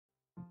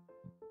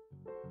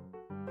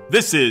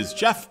This is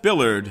Jeff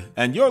Billard,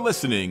 and you're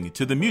listening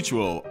to the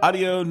Mutual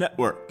Audio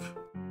Network.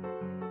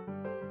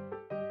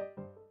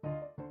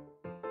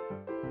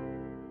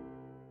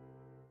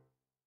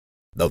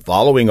 The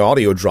following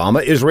audio drama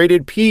is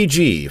rated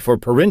PG for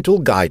parental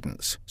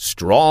guidance.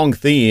 Strong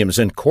themes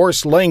and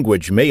coarse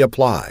language may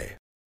apply.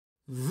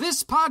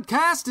 This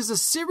podcast is a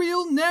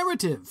serial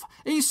narrative,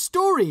 a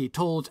story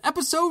told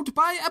episode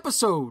by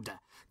episode.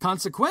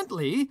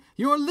 Consequently,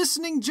 your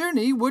listening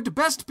journey would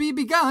best be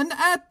begun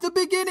at the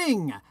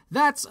beginning.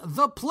 That's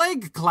The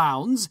Plague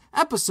Clowns,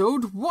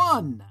 Episode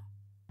 1.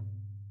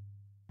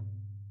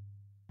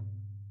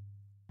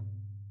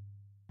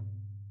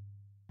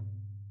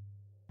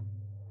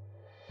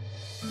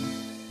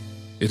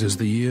 It is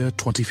the year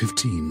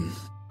 2015,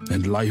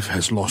 and life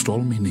has lost all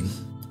meaning.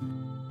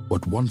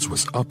 What once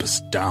was up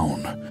is down.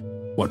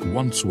 What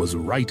once was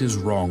right is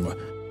wrong.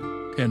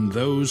 And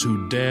those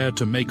who dare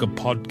to make a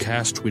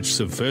podcast which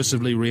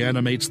subversively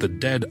reanimates the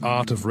dead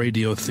art of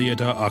radio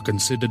theater are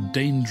considered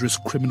dangerous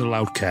criminal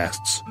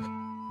outcasts.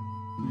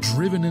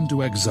 Driven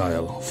into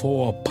exile,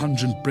 4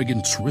 pungent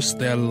brigands risked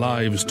their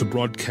lives to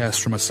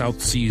broadcast from a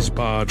South Seas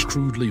barge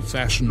crudely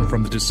fashioned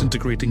from the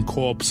disintegrating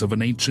corpse of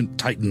an ancient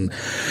titan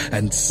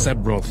and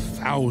several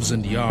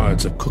thousand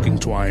yards of cooking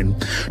twine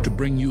to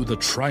bring you the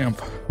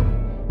triumph,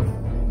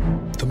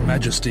 the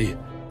majesty,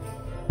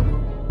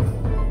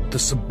 the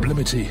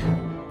sublimity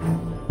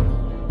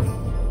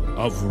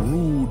of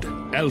rude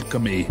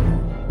alchemy.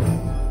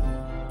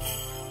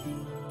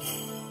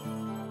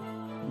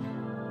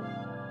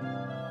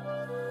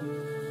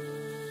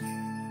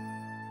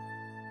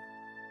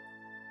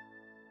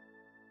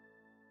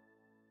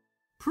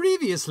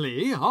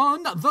 Previously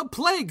on The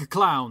Plague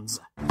Clowns.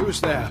 Who's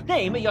there?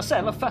 Name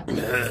yourself.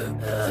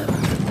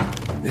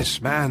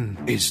 This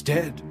man is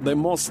dead. They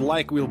most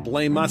like will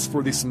blame us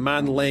for this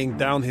man laying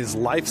down his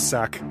life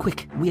sack.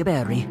 Quick, we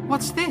bury.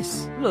 What's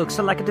this? Looks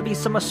like it to be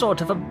some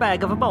sort of a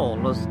bag of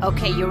balls.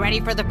 Okay, you ready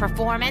for the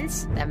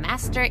performance? The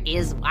master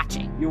is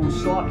watching. You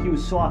suck, you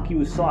suck,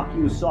 you suck,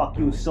 you suck,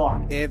 you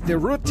suck. The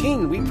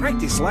routine we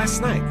practiced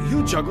last night.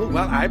 You juggle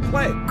while I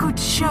play. Good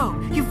show.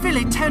 You've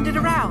really turned it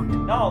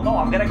around. No,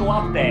 I'm gonna go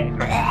up there.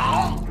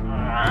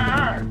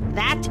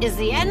 That is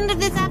the end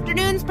of this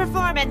afternoon's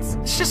performance.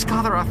 Let's just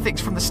gather our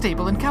things from the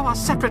stable and go our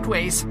separate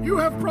ways. You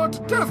have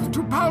brought death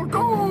to Pal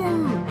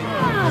Golian!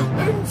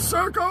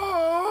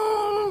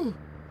 Encircle!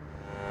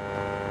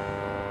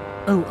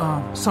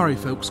 Sorry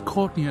folks,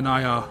 Courtney and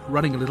I are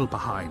running a little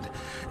behind.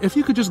 If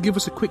you could just give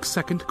us a quick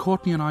second,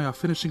 Courtney and I are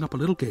finishing up a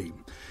little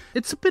game.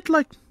 It's a bit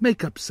like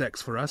makeup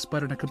sex for us,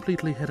 but in a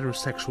completely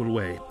heterosexual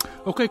way.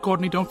 Okay,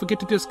 Courtney, don't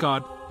forget to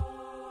discard.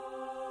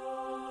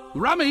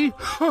 Rummy!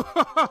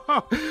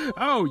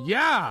 Oh,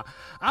 yeah!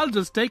 I'll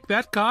just take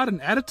that card and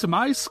add it to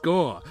my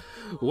score.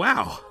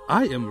 Wow,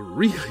 I am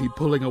really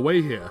pulling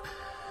away here.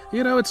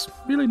 You know, it's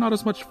really not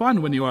as much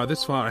fun when you are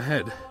this far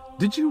ahead.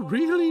 Did you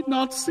really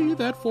not see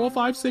that 4,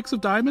 5, 6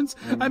 of diamonds?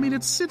 I mean,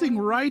 it's sitting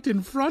right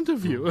in front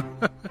of you.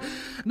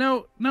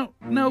 No,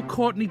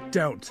 Courtney,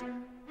 don't.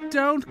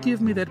 Don't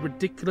give me that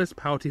ridiculous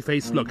pouty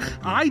face look.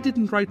 I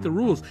didn't write the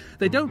rules.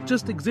 They don't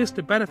just exist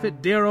to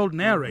benefit dear old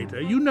narrator.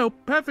 You know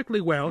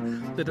perfectly well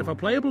that if a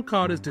playable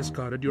card is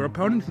discarded, your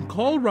opponent can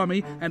call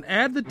Rummy and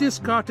add the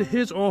discard to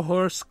his or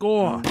her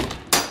score.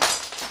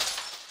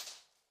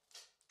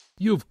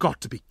 You've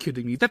got to be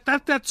kidding me.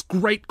 That's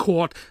great,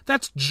 Court.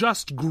 That's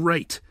just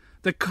great.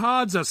 The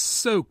cards are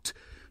soaked.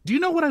 Do you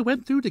know what I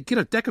went through to get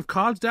a deck of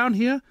cards down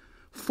here?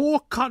 4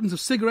 cartons of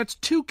cigarettes,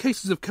 2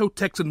 cases of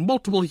Kotex, and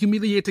multiple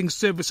humiliating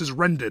services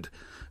rendered.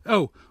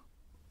 Oh,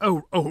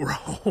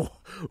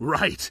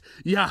 right.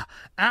 Yeah,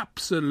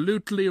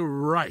 absolutely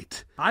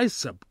right. I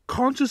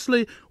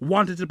subconsciously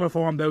wanted to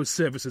perform those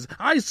services.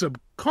 I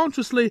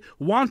subconsciously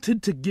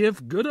wanted to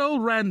give good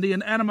old Randy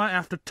an enema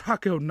after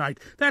taco night.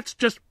 That's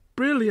just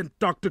brilliant,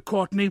 Dr.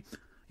 Courtney.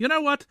 You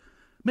know what?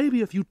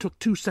 Maybe if you took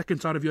 2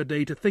 seconds out of your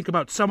day to think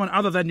about someone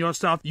other than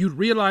yourself, you'd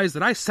realize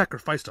that I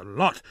sacrificed a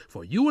lot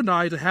for you and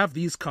I to have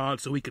these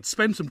cards so we could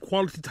spend some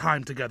quality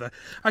time together.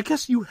 I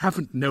guess you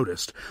haven't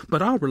noticed,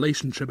 but our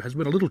relationship has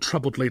been a little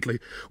troubled lately,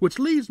 which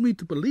leads me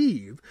to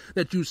believe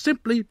that you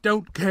simply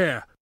don't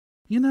care.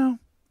 You know,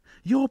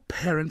 your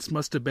parents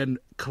must have been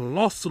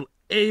colossal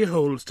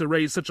a-holes to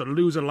raise such a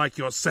loser like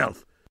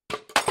yourself.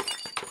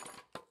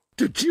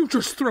 Did you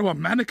just throw a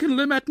mannequin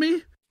limb at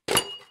me?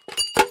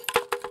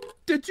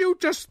 Did you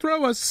just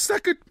throw a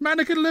second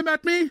mannequin limb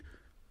at me?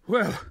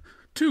 Well,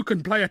 2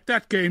 can play at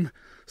that game.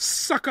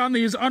 Suck on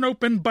these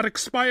unopened but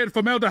expired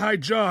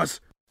formaldehyde jars.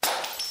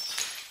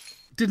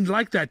 Didn't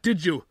like that,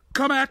 did you?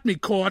 Come at me,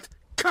 Court.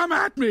 Come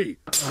at me!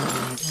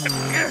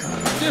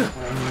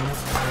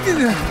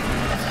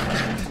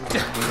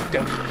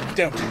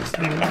 Don't.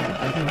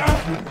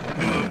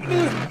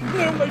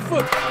 No, my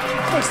foot!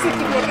 My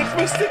second one! That's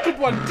my second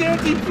one!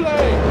 Dirty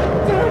play!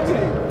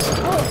 Dirty!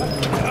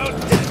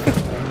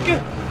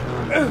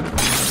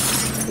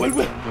 Well.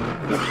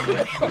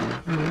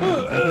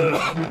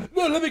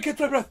 No, let me catch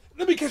my breath!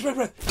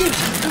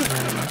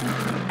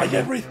 I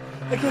can't breathe!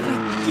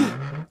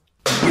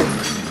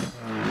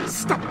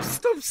 Stop.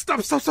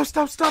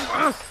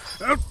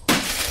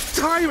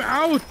 Time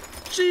out.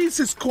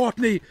 Jesus,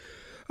 Courtney.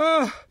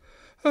 Oh,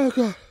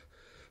 God.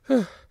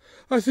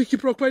 I think you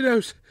broke my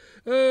nose.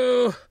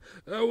 Oh,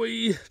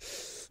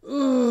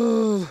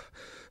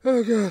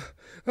 God.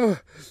 Oh.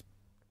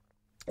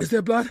 Is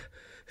there blood?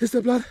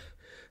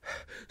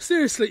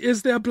 Seriously,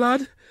 is there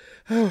blood?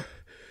 Oh,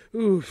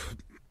 oof.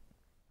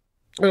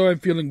 Oh, I'm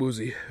feeling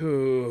woozy.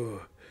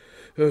 Oh,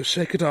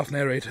 shake it off,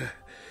 narrator.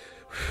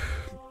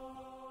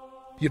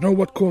 You know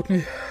what,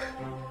 Courtney?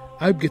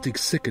 I'm getting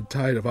sick and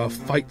tired of our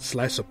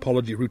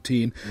fight/apology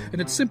routine, and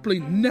it's simply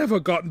never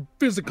gotten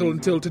physical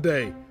until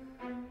today.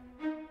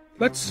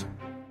 Let's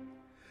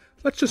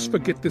just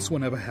forget this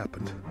one ever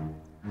happened.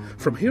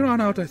 From here on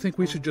out, I think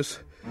we should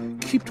just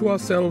keep to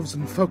ourselves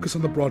and focus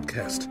on the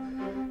broadcast.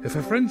 If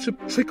a friendship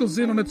trickles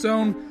in on its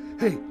own,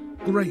 hey,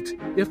 great.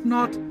 If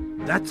not,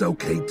 that's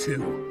okay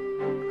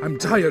too. I'm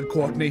tired,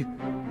 Courtney.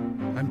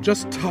 I'm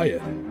just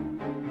tired.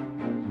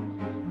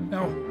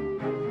 Now,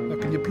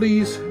 can you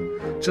please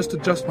just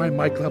adjust my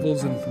mic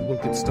levels and we'll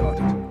get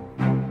started.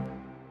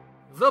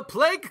 The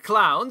Plague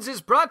Clowns is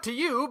brought to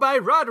you by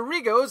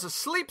Rodrigo's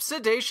Sleep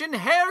Sedation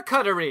Hair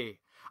Cuttery.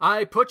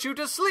 I put you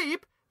to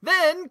sleep,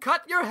 then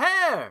cut your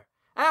hair.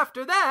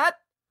 After that,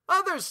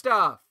 other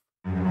stuff.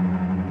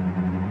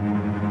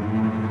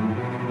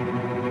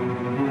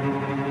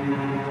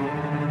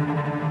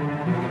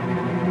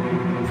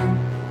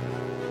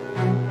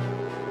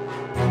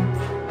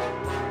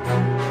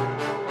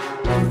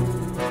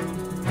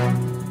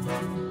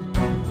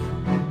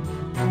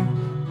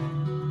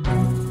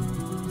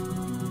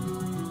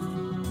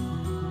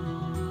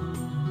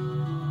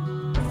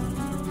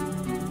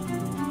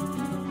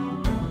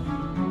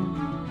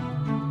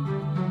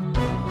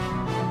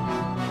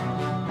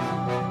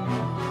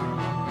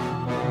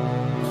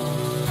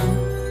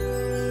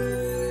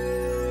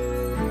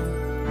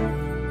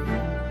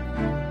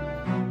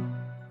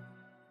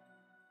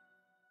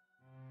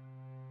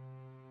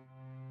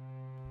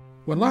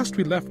 When last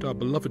we left our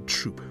beloved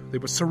troupe, they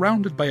were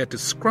surrounded by a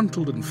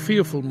disgruntled and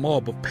fearful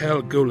mob of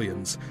Pal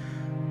Golians.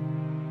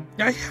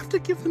 I have to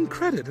give them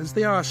credit, as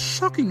they are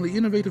shockingly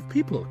innovative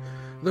people.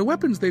 The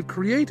weapons they've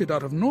created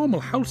out of normal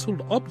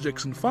household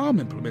objects and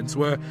farm implements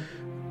were,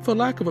 for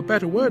lack of a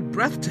better word,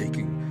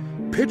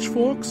 breathtaking.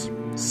 Pitchforks,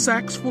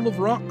 sacks full of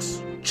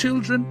rocks,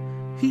 children,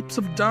 heaps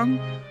of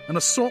dung, an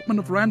assortment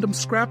of random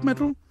scrap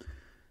metal.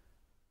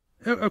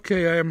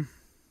 Okay,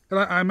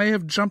 I may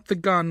have jumped the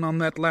gun on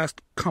that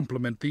last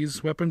compliment.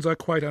 These weapons are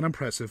quite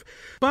unimpressive.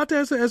 But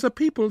as a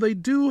people, they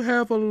do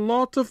have a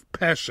lot of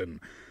passion.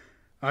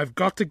 I've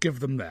got to give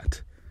them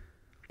that.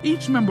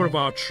 Each member of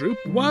our troupe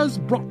was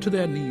brought to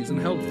their knees and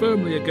held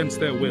firmly against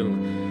their will.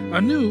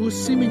 A new,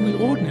 seemingly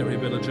ordinary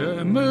villager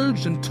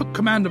emerged and took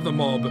command of the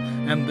mob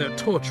and their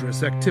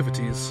torturous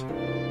activities.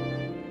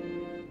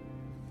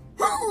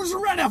 Who's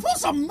ready for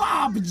some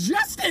mob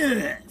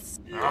justice?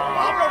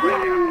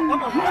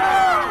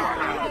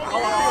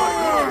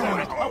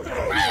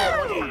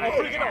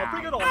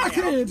 I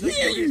can't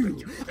hear you.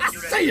 I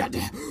said,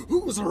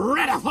 who's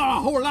ready for a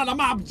whole lot of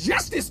mob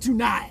justice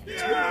tonight?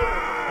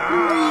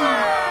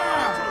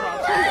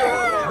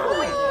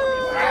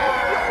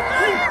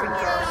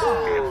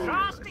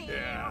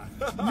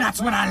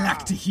 That's what I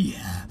like to hear.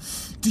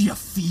 Do you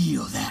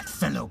feel that,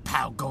 fellow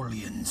Pal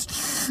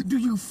Golians? Do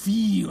you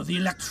feel the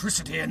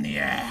electricity in the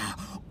air?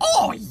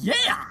 Oh,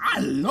 yeah, I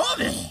love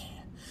it.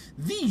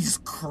 These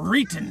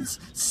cretins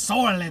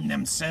soiling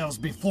themselves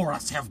before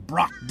us have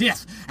brought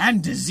death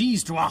and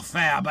disease to our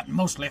fair but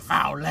mostly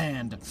foul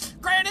land.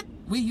 Granted,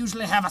 we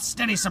usually have a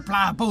steady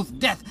supply of both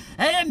death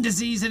and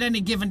disease at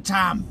any given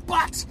time,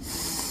 but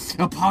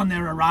upon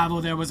their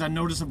arrival there was a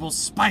noticeable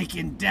spike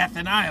in death,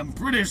 and I am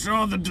pretty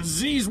sure the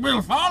disease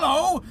will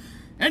follow.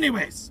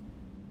 Anyways,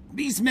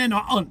 these men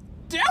are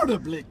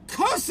undoubtedly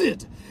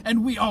cursed,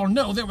 and we all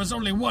know there was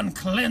only one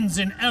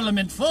cleansing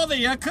element for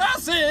the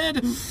accursed.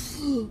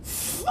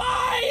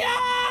 Fire!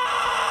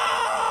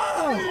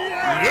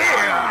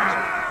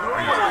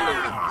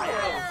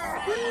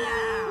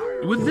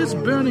 With this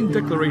burning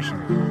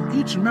declaration,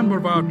 each member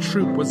of our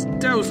troupe was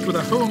doused with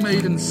a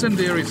homemade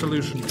incendiary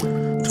solution.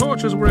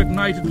 Torches were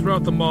ignited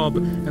throughout the mob,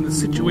 and the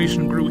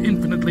situation grew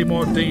infinitely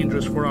more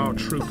dangerous for our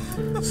troupe.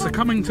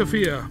 Succumbing to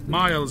fear,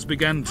 Miles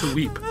began to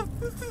weep.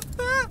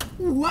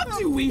 What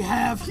do we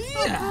have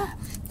here?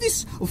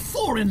 This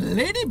foreign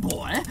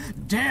ladyboy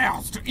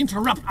dares to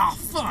interrupt our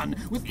fun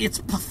with its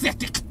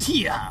pathetic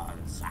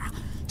tears.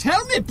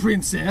 Tell me,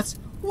 princess,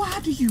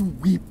 why do you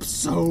weep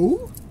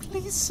so?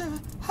 Please, sir,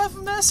 have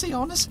mercy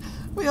on us.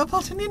 We are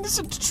but an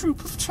innocent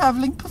troupe of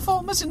traveling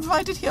performers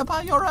invited here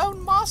by your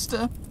own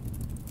master.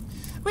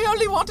 We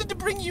only wanted to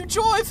bring you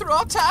joy through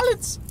our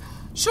talents.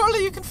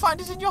 Surely you can find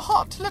it in your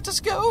heart to let us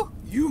go.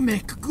 You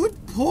make good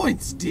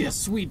points, dear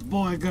sweet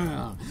boy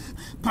girl.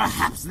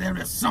 Perhaps there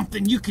is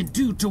something you can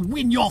do to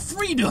win your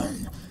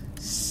freedom.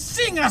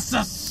 Sing us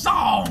a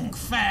song,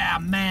 fair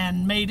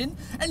man-maiden,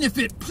 and if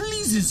it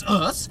pleases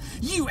us,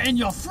 you and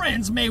your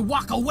friends may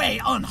walk away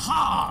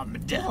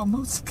unharmed. Oh,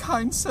 most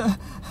kind sir,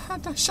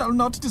 and I shall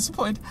not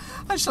disappoint.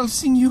 I shall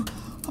sing you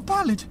A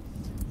ballad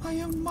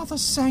my own mother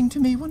sang to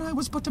me when I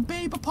was but a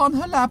babe upon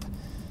her lap.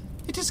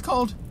 It is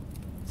called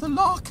The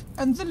Lark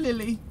and the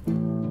Lily.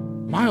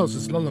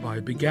 Miles's lullaby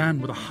began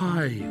with a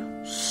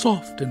high,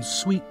 soft and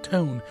sweet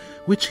tone,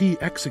 which he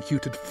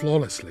executed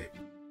flawlessly.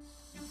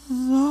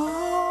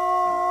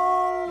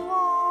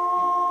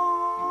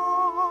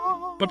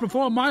 But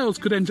before Miles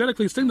could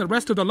angelically sing the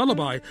rest of the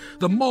lullaby,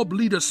 the mob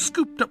leader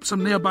scooped up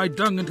some nearby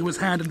dung into his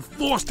hand and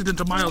forced it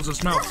into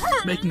Miles's mouth,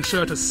 making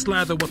sure to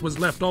slather what was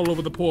left all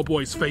over the poor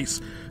boy's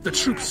face. The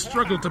troop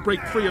struggled to break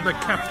free of their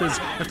captors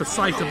at the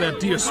sight of their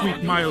dear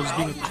sweet Miles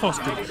being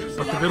accosted,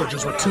 but the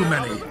villagers were too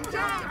many.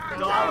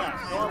 Dollar,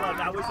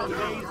 that was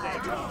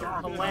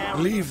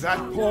amazing. Leave that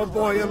poor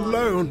boy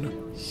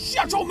alone.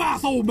 Shut your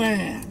mouth, old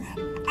man!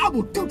 I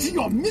will go to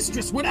your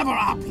mistress whenever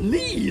I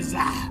please.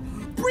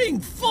 Bring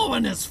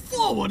foreigners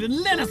forward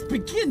and let us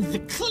begin the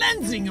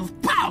cleansing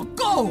of Pal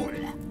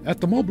Golian. At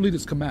the mob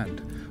leader's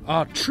command,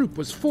 our troop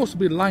was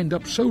forcibly lined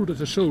up shoulder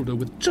to shoulder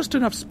with just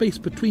enough space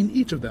between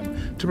each of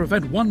them to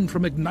prevent one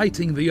from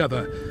igniting the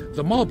other.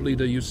 The mob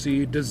leader, you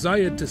see,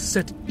 desired to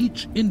set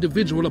each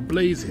individual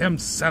ablaze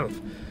himself.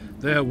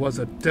 There was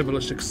a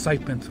devilish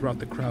excitement throughout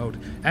the crowd,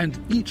 and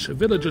each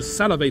villager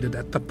salivated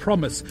at the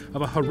promise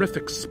of a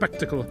horrific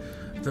spectacle.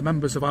 The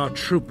members of our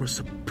troop were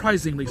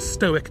surprisingly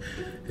stoic,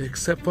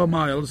 except for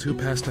Miles, who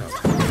passed out.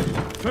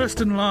 First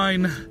in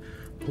line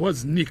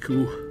was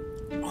Niku.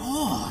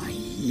 Oh,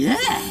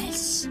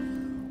 yes!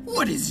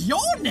 What is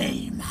your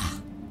name?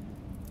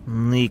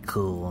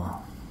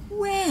 Niku.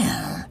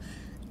 Well,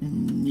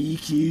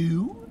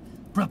 Niku,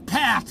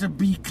 prepare to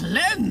be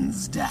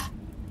cleansed.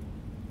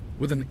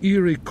 With an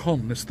eerie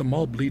calmness, the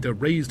mob leader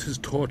raised his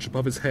torch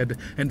above his head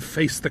and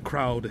faced the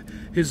crowd.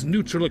 His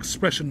neutral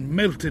expression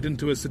melted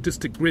into a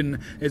sadistic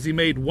grin as he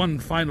made one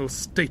final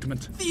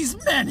statement. These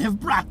men have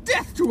brought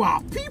death to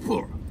our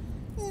people.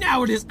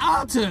 Now it is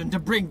our turn to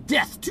bring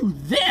death to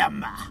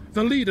them.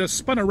 The leader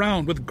spun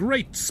around with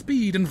great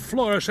speed and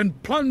flourish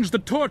and plunged the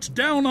torch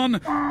down on...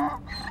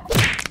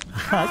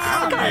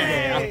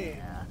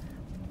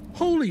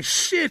 Holy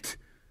shit!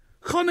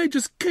 Khane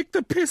just kicked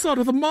the piss out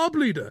of the mob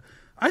leader.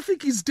 I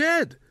think he's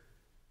dead.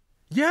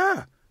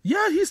 Yeah,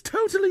 he's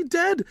totally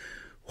dead.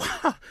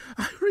 Wow,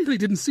 I really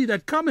didn't see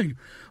that coming.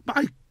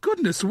 My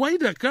goodness, way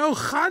to go,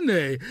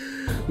 Khane.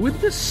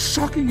 With this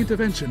shocking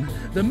intervention,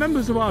 the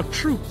members of our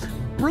troop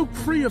broke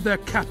free of their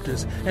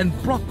captors and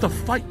brought the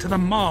fight to the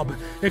mob,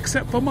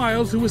 except for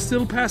Miles, who was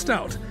still passed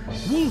out.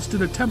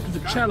 Woolston attempted to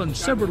challenge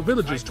several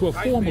villagers to a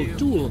formal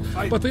duel,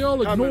 but they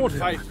all ignored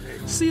him.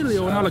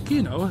 Celio and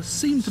Alchemy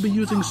seemed to be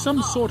using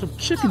some sort of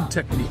chicken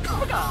technique.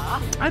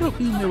 I don't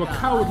mean they were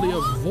cowardly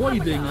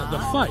avoiding the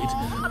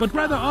fight, but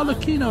rather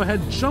Alchemy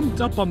had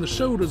jumped up on the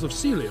shoulders of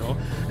Celio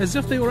as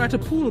if they were at a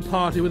pool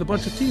party with a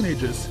bunch of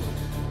teenagers.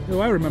 Oh,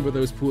 I remember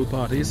those pool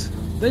parties.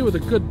 They were the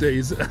good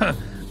days.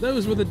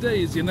 Those were the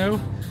days, you know.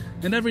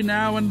 And every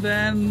now and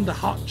then, the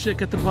hot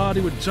chick at the party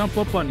would jump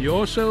up on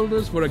your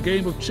shoulders for a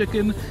game of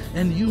chicken,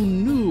 and you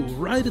knew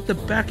right at the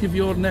back of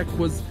your neck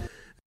was...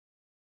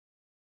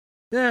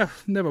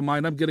 never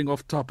mind, I'm getting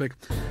off topic.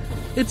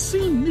 It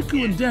seemed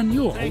Niku and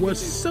Daniel were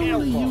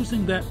solely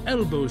using their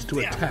elbows to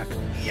attack.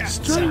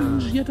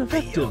 Strange yet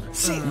effective.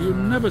 You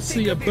never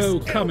see a bow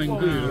coming,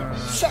 do you?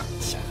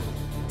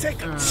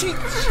 Take a cheat.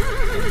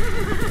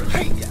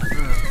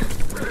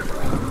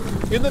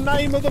 In the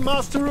name of the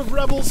Master of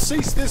Rebels,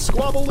 cease this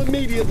squabble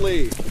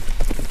immediately.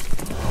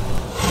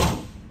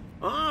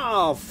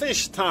 Oh,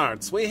 fish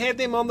tarts. We had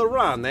him on the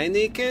run, eh,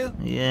 Niku?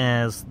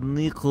 Yes,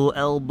 Niku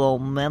elbow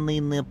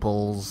many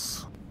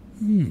nipples.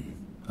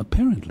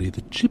 Apparently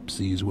the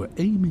gypsies were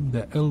aiming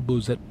their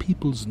elbows at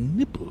people's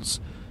nipples.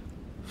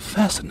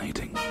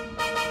 Fascinating.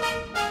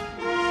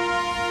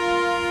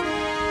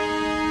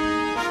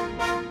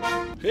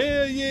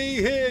 Hear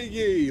ye, hear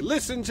ye!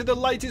 Listen to the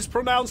latest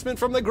pronouncement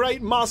from the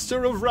great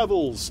Master of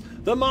Rebels.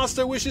 The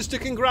Master wishes to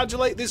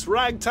congratulate this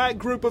ragtag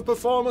group of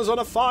performers on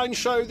a fine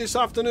show this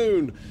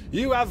afternoon.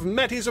 You have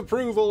met his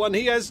approval, and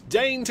he has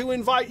deigned to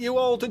invite you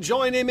all to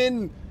join him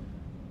in...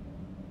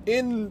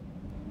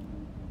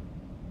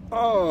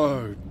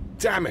 Oh,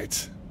 damn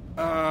it.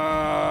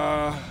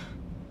 I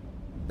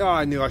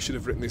knew I should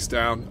have written this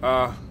down.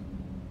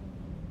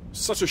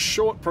 Such a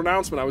short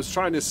pronouncement, I was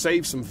trying to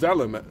save some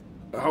vellum.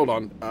 Hold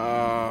on.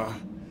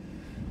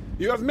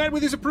 You have met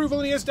with his approval,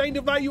 and he has deigned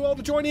to invite you all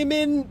to join him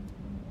in...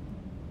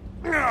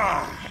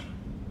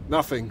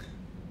 Nothing.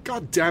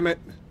 God damn it.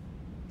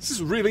 This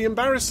is really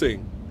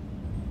embarrassing.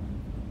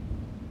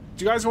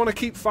 Do you guys want to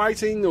keep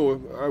fighting, or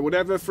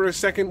whatever, for a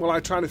second while I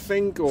try to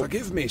think, or...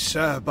 Forgive me,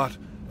 sir, but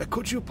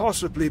could you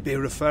possibly be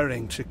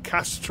referring to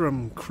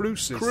Castrum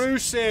Crucis?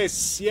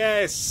 Crucis,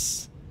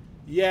 yes.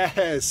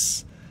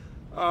 Yes.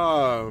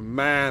 Oh,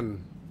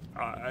 man.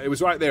 It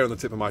was right there on the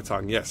tip of my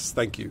tongue. Yes,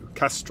 thank you.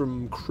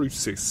 Castrum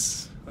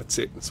Crucis. That's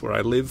it. That's where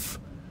I live.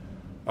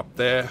 Up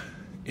there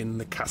in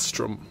the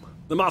Castrum.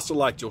 The Master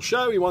liked your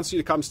show. He wants you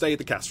to come stay at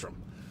the Castrum.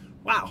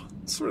 Wow,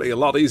 it's really a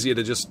lot easier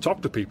to just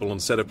talk to people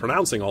instead of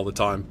pronouncing all the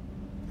time.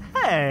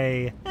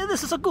 Hey,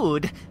 this is so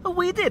good.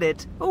 We did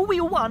it. We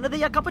won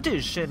the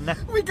competition.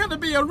 We're gonna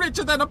be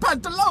richer than a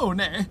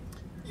pantalone.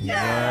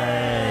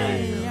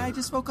 Yay! I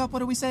just woke up.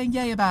 What are we saying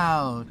yay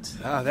about?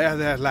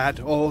 There, lad.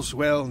 All's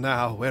well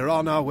now. We're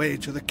on our way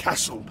to the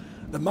castle.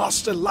 The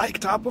master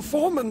liked our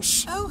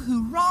performance. Oh,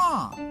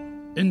 hurrah!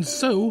 And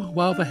so,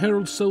 while the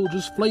herald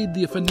soldiers flayed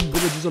the offending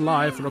villagers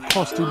alive for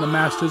accosting the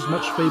master's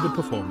much-favoured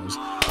performers,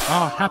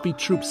 our happy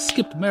troop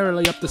skipped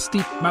merrily up the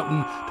steep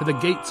mountain to the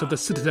gates of the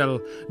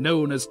citadel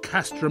known as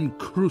Castrum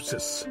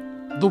Crucis.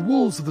 The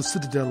walls of the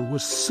citadel were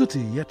sooty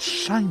yet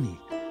shiny,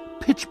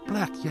 pitch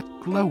black yet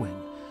glowing,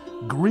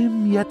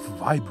 grim yet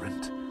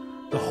vibrant.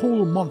 The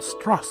whole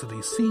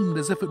monstrosity seemed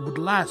as if it would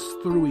last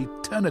through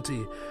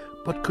eternity,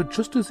 but could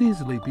just as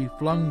easily be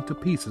flung to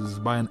pieces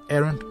by an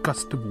errant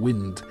gust of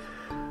wind.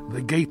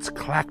 The gates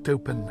clacked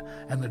open,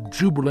 and the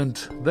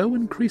jubilant, though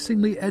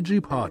increasingly edgy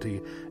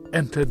party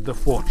entered the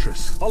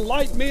fortress. A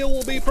light meal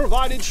will be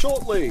provided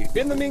shortly.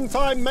 In the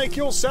meantime, make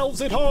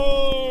yourselves at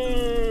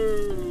home.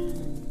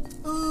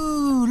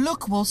 Ooh,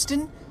 look,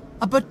 Woolston.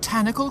 A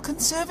botanical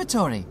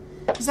conservatory.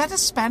 Is that a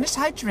Spanish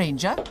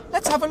hydrangea?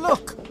 Let's have a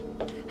look.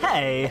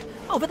 Hey,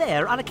 over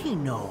there,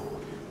 Arlecchino.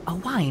 A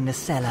wine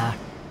cellar.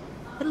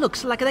 It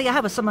looks like they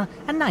have some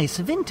nice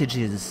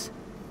vintages.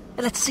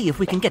 Let's see if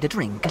we can get a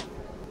drink.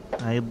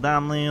 I've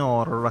done the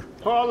order.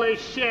 Holy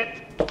shit!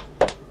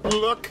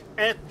 Look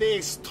at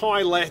these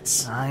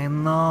toilets. I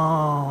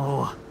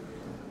know.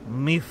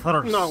 Me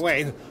first. No,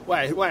 wait,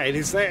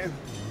 is there...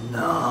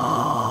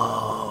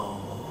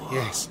 No.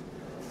 Yes,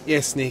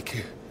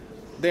 Niku.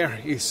 There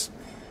is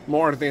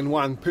more than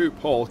one poop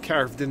hole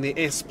carved in the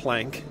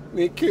S-plank.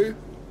 Niku,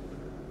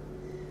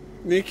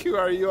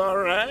 are you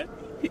alright?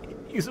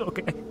 He's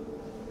okay.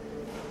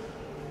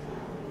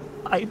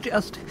 I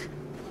just...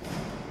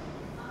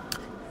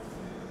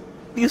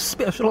 This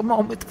special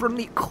moment for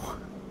Nico.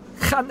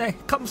 Hane,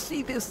 come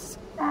see this.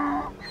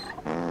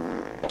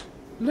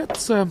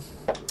 Let's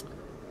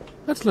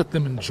let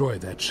them enjoy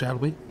that, shall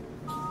we?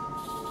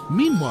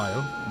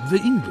 Meanwhile,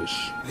 the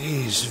English.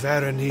 These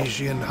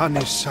Veronesian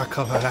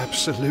honeysuckle are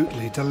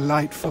absolutely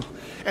delightful.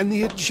 And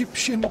the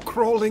Egyptian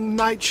crawling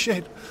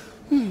nightshade.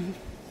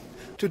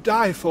 To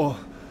die for.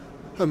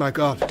 Oh my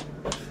God.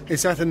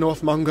 Is that a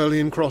North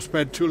Mongolian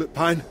crossbred tulip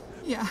pine?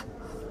 Yeah,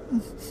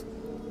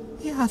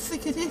 I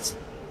think it is.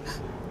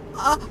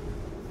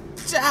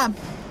 Damn.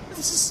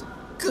 This is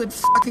good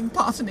fucking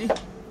botany.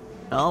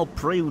 I'll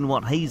prune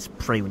what he's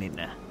pruning.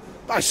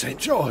 By St.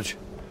 George.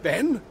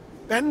 Ben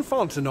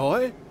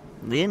Fontenoy?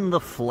 In the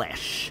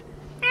flesh.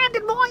 And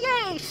in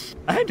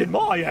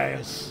my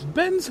ass!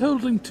 Ben's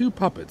holding 2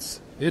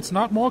 puppets. It's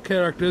not more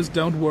characters,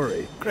 don't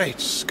worry. Great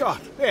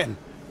Scott, Ben,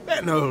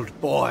 old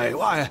boy,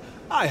 why,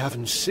 I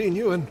haven't seen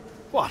you in,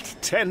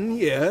 10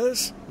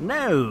 years?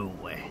 No,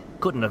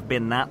 couldn't have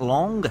been that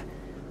long.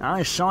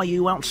 I saw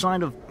you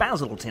outside of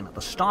Basilton at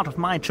the start of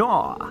my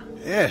tour.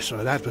 Yes,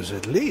 well, that was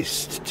at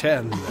least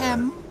 10...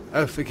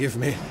 Oh, forgive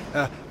me.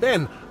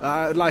 Ben,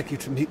 I'd like you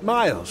to meet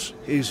Miles.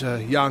 He's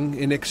a young,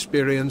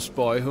 inexperienced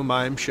boy whom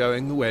I am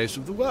showing the ways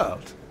of the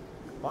world.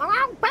 Well,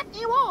 I'll bet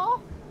you are.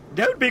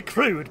 Don't be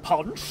crude,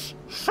 Ponce.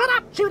 Shut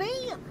up,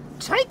 Judy.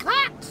 Take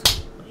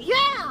that.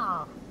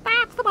 Yeah,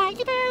 that's the way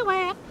you do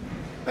it.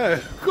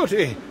 Oh,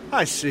 goody.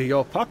 I see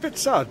your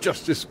puppets are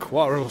just as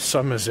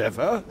quarrelsome as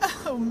ever.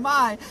 Oh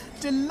my,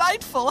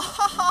 delightful.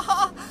 Ha ha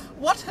ha.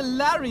 What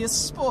hilarious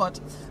sport.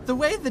 The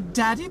way the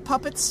daddy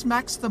puppet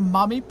smacks the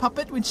mommy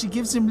puppet when she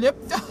gives him lip.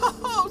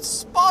 Oh,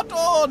 spot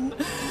on.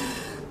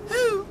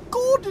 Oh,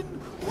 Gordon,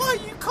 why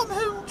you come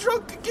home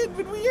drunk again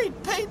when we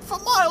ain't paid for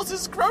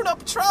Miles's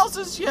grown-up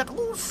trousers yet?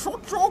 Oh,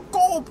 shut your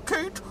gob,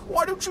 Kate.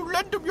 Why don't you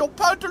lend him your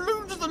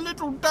pantaloons, the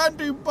little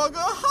dandy bugger?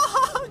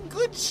 Ha ha,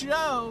 good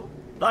show.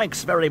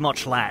 Thanks very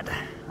much, lad.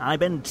 I've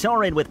been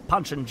touring with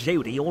Punch and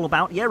Judy all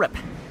about Europe.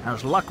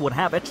 As luck would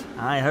have it,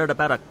 I heard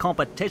about a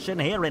competition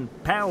here in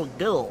Pal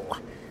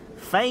Golian.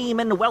 Fame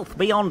and wealth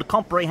beyond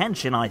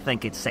comprehension, I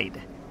think it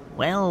said.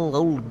 Well,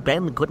 old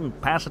Ben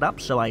couldn't pass it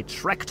up, so I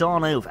trekked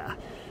on over.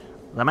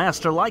 The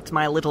master liked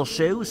my little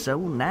show, so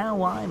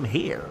now I'm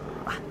here.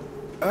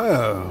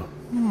 Oh.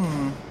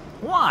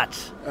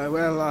 What?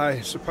 Well,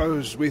 I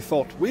suppose we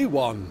thought we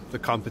won the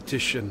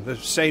competition. The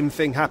same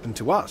thing happened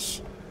to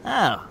us.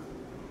 Oh.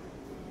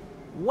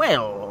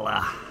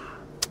 Well,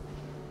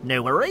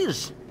 no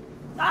worries.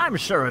 I'm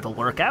sure it'll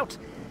work out.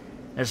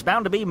 There's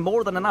bound to be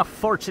more than enough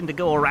fortune to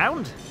go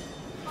around.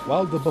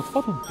 While the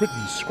befuddled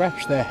Britons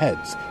scratched their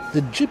heads,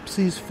 the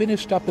gypsies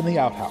finished up in the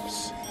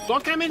outhouse.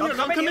 Don't come in here!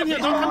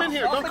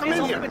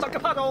 It's like a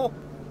puddle.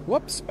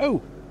 Whoops.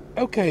 Oh,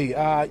 okay,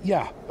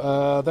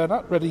 they're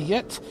not ready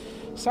yet.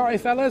 Sorry,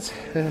 fellas.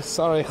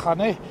 Sorry,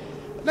 honey.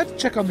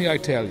 Let's check on the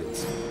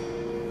Italians.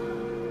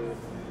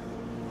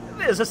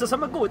 This is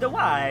some good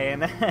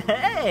wine.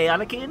 Hey,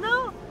 Alchemy.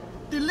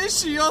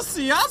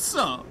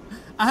 Delicioso.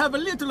 I have a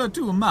little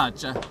too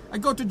much. I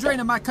go to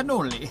drain my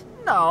cannoli.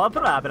 No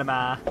problem.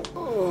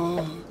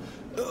 Oh.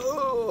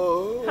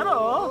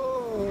 Hello?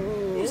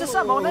 Is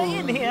someone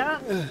in here?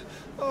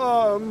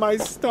 Oh, my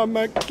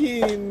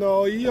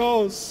stomachino,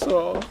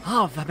 yoso.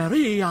 Ave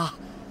Maria!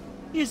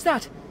 Is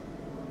that...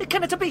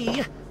 Can it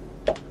be?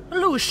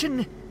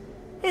 Lucian,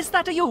 is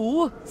that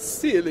you?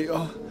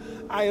 Silio,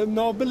 I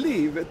not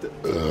believe it.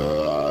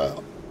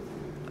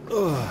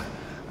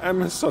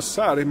 I'm so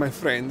sorry, my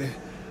friend.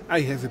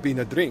 I have been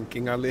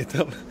drinking a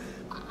little.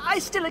 I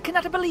still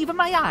cannot believe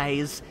my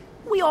eyes.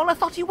 We all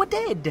thought you were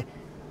dead.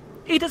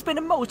 It has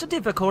been most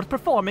difficult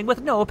performing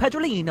with no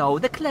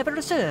Pedrolino, the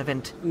clever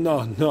servant.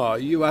 No,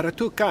 you are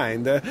too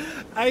kind.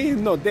 I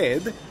am not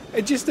dead.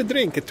 I just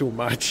drink too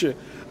much.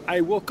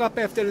 I woke up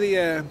after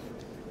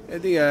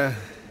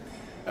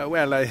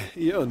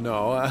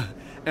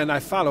and I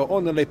follow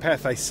only the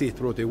path I see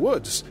through the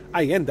woods.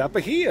 I end up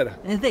here.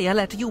 They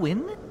let you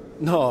in?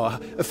 No,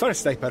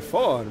 first I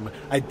perform.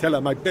 I tell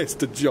my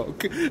best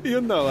joke.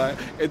 You know,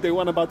 the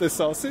one about the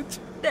sausage?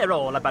 They're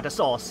all about the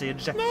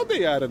sausage. No,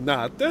 they are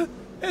not.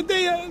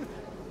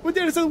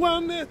 There's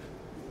one...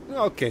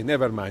 Okay,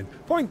 never mind.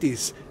 Point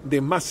is, the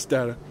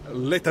master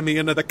let me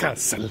into the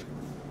castle.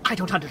 I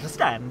don't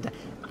understand.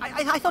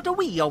 I thought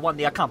we won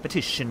the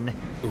competition.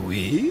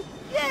 We?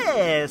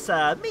 Yes,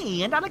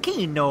 me and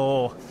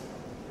Alchemy.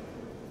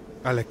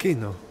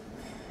 Alchemy?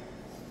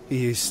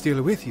 He is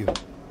still with you?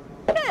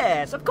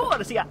 Yes, of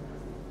course, yeah.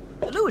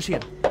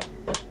 Lucian.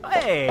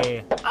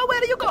 Hey,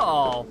 where do you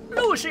go?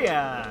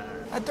 Lucian!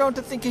 I don't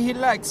think he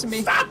likes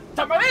me.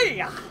 Santa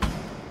Maria!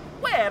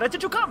 Where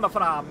did you come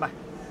from?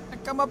 I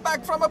come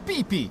back from a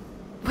pee-pee.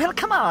 Well,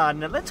 come on,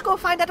 let's go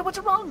find out what's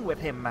wrong with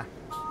him.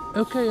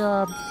 Okay,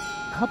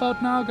 how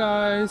about now,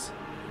 guys?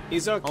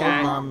 He's okay.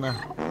 Hold on.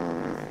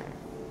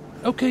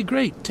 Okay,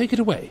 great. Take it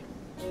away.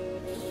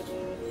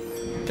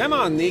 Come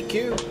on,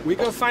 Niku. We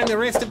go find the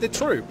rest of the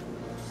troupe.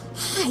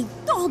 I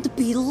don't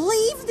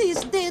believe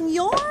this,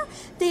 Danior.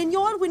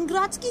 Danior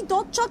Wingradsky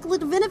Dotchuk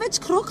Litvinovich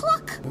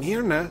Kruklak.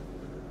 Mirna,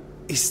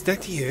 is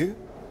that you?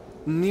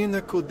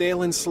 Mirna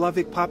Kudelin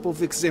Slavik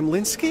Popovic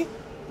Zemlinsky?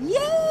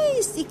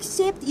 Yes,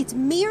 except it's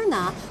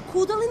Mirna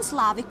Kudelin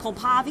Slavik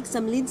Popovic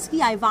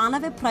Zemlinsky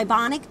Ivanovich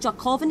Pribanik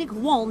Jakovnik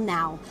Won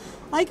now.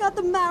 I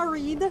got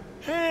married.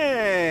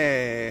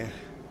 Hey,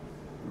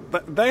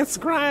 that's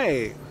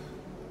great.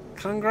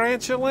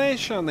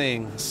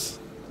 Congratulations.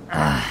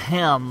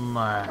 Him.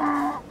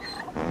 Oh,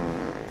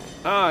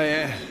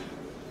 yeah.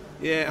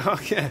 Yeah,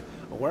 okay.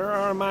 Where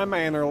are my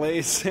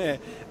mannerlies?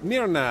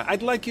 Mirna,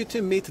 I'd like you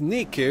to meet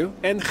Niku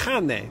and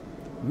Hane.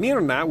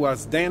 Mirna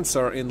was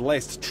dancer in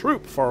last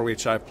troupe for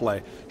which I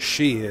play.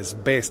 She is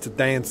best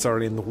dancer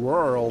in the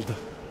world.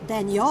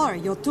 Danior,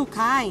 you're too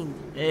kind.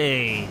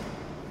 Hey,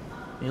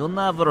 you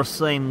never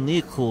say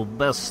Niku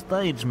best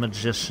stage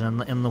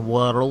magician in the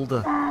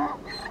world.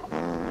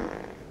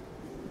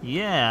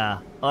 Yeah,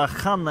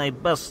 Hane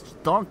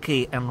best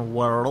donkey in the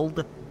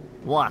world.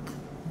 What?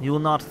 You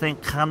not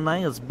think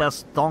Hane is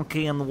best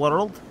donkey in the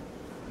world?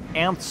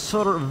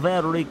 Answer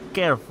very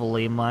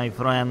carefully, my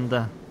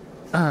friend.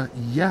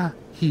 Yeah,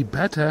 he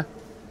better.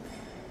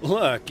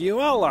 Look, you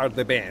all are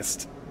the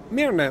best.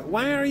 Mirna,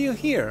 why are you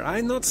here?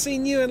 I've not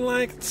seen you in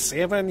like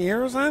 7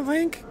 years, I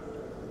think?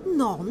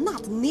 No,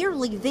 not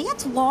nearly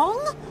that long.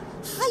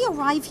 I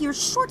arrive here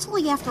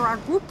shortly after our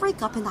group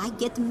breakup and I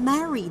get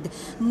married.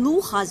 New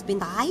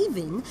husband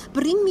Ivan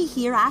bring me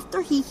here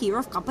after he hear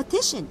of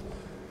competition.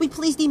 We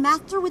please the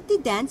master with the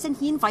dance and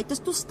he invite us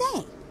to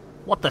stay.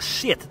 What the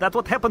shit? That's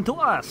what happened to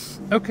us.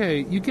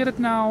 Okay, you get it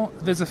now?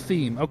 There's a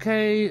theme,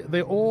 okay?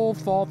 They all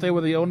thought they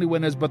were the only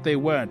winners, but they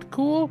weren't.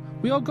 Cool?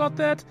 We all got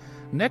that?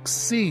 Next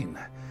scene.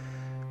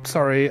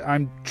 Sorry,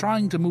 I'm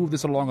trying to move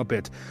this along a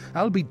bit.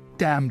 I'll be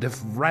damned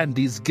if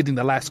Randy's getting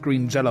the last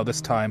green jello this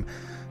time.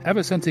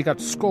 Ever since he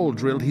got skull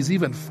drilled, he's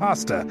even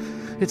faster.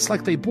 It's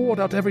like they bored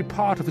out every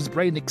part of his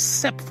brain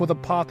except for the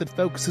part that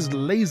focuses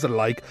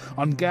laser-like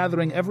on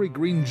gathering every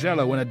green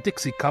jello in a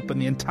Dixie cup in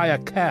the entire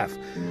calf.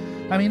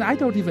 I mean, I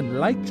don't even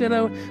like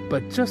jello,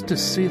 but just to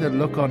see the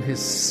look on his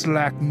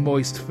slack,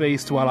 moist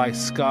face while I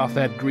scarf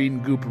that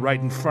green goop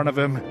right in front of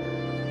him.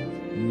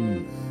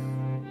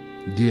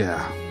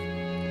 Yeah.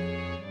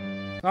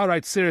 All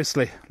right,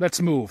 seriously,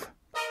 let's move.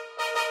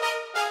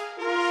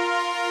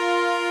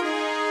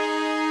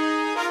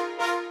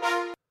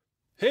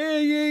 Hear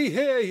ye!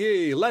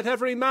 Let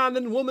every man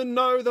and woman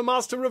know the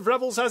Master of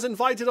Revels has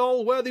invited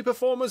all worthy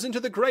performers into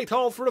the Great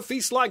Hall for a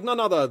feast like none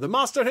other. The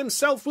Master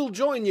himself will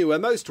join you, a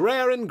most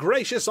rare and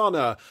gracious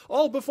honor.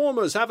 All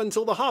performers have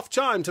until the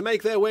half-chime to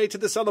make their way to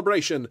the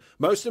celebration.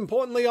 Most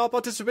importantly, our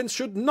participants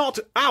should not...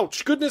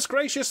 Ouch! Goodness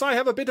gracious, I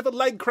have a bit of a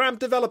leg cramp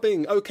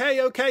developing. Okay,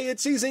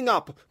 it's easing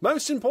up.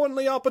 Most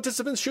importantly, our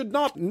participants should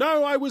not...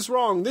 No, I was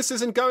wrong. This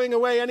isn't going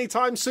away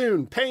anytime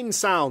soon. Pain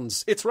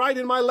sounds. It's right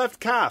in my left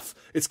calf.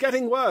 It's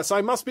getting worse.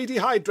 I must be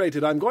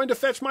dehydrated. I'm going to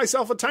fetch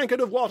myself a tankard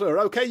of water.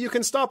 Okay, you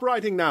can stop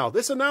writing now.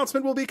 This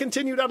announcement will be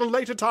continued at a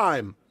later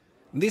time.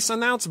 This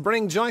announce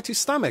bring joy to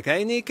stomach,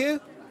 eh,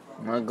 Niku?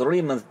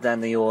 Agreement,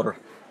 Danior.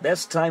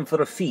 Best time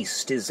for a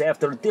feast is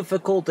after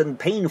difficult and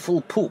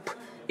painful poop.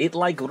 It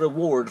like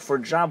reward for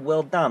job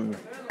well done.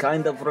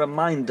 Kind of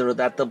reminder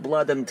that the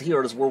blood and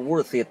tears were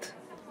worth it.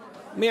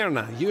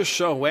 Myrna, you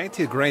sure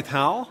waited, Great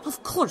Hal?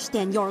 Of course,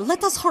 Daniel.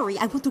 Let us hurry.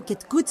 I want to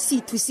get good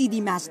seat to see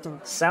the master.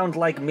 Sound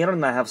like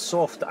Myrna have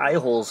soft eye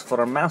holes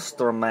for a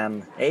master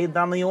man. Eh,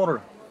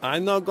 Daniel?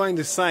 I'm not going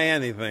to say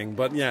anything,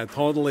 but yeah,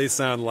 totally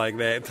sound like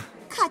that.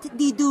 Cut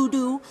the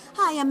doo-doo.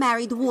 I am a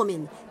married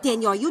woman.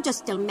 Daniel, you just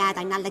still mad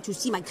I not let you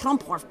see my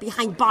Krumphoff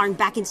behind barn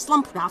back in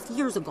Slumpcraft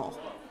years ago.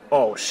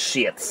 Oh,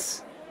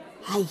 shit.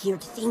 I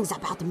heard things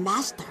about the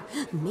master.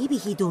 Maybe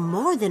he do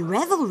more than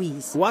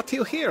revelries. What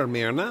you hear,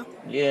 Myrna?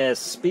 Yes,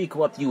 speak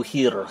what you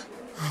hear.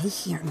 I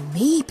hear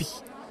maybe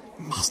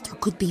master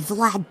could be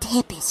Vlad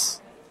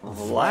Tepes.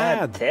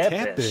 Vlad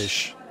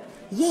Tepes?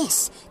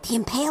 Yes, the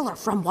impaler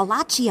from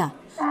Wallachia.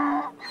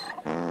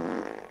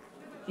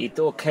 It's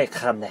okay,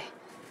 Khane.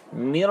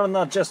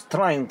 Myrna just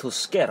trying to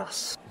scare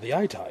us. The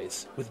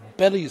Itais, with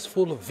bellies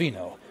full of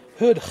vino,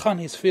 heard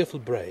Khani's fearful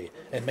bray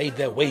and made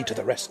their way to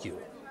the rescue.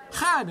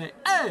 Khane,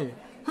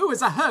 who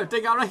is a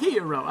hurting or a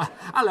hero?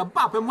 I'll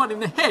bop him one in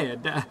the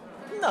head.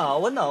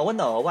 No,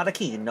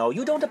 Arakino,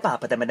 you don't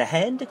bop them in the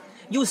head.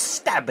 You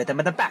stab them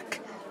in the back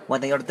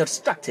when they are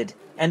distracted,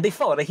 and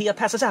before he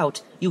passes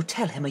out, you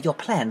tell him your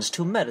plans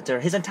to murder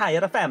his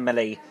entire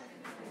family.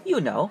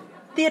 You know,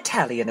 the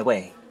Italian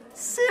way.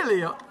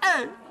 Celio,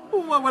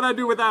 what would I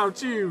do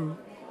without you?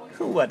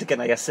 What can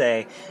I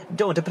say?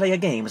 Don't play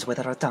games with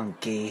our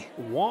donkey.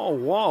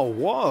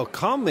 Whoa,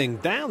 calming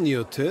down,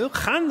 you two.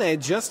 Khane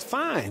just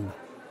fine.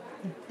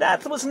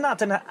 That was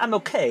not an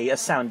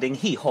okay-sounding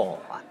hee-haw.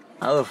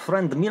 Our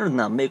friend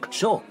Myrna make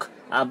joke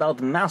about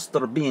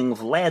Master being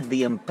Vlad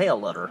the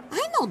Impaler.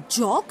 I no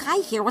joke. I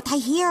hear what I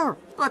hear.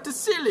 But,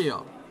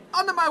 Celio,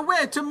 on my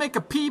way to make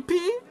a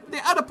pee-pee,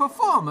 the other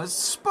performers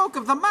spoke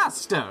of the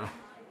master.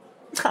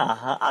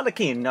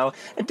 Alchemy,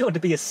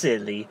 don't be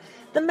silly.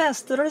 The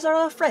master is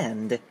our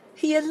friend.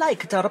 He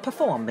liked our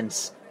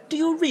performance. Do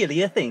you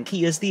really think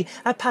he is the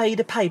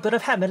Pied Piper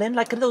of Hamelin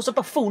like those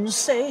buffoons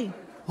say?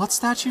 What's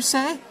that you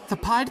say? The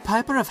Pied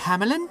Piper of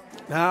Hamelin?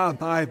 Ah,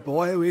 my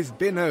boy, we've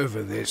been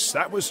over this.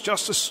 That was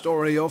just a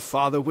story your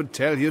father would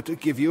tell you to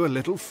give you a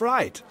little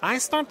fright. I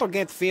start to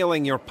get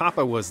feeling your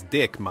papa was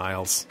Dick,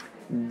 Miles.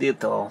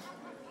 Ditto.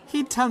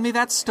 He'd tell me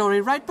that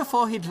story right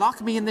before he'd lock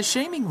me in the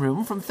shaming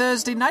room from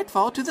Thursday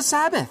nightfall to the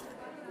Sabbath.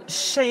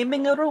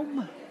 Shaming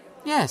room?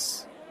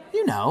 Yes.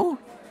 You know.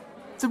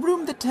 The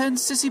room that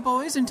turns sissy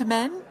boys into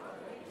men.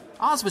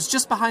 Ours was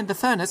just behind the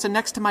furnace and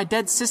next to my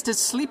dead sister's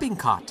sleeping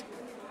cot.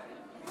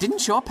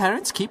 Didn't your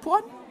parents keep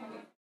one?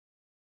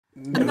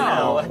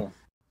 No.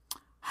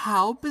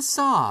 How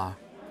bizarre.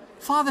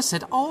 Father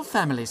said all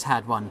families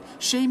had one.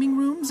 Shaming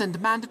rooms and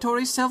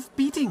mandatory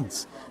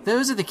self-beatings.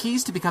 Those are the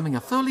keys to becoming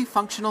a fully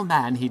functional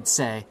man, he'd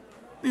say.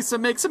 This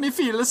makes me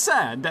feel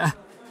sad.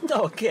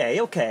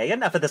 Okay,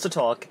 enough of this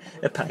talk.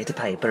 Pied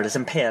Pipers,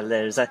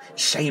 Impalers,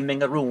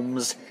 shaming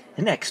rooms.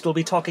 Next we'll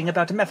be talking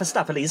about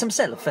Mephistopheles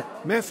himself.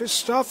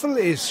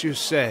 Mephistopheles, you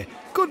say?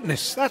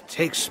 Goodness, that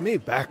takes me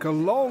back a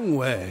long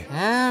way.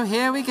 Oh,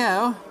 here we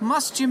go.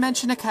 Must you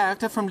mention a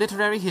character from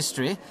literary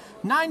history?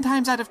 9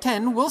 times out of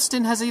 10,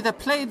 Woolston has either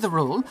played the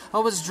role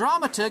or was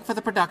dramaturg for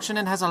the production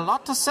and has a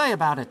lot to say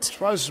about it.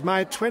 'Twas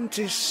my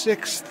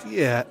 26th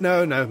year.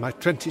 No, my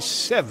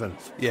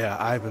 27th year,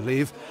 I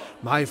believe.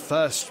 My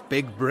first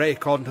big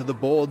break onto the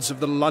boards of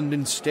the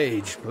London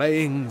stage,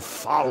 playing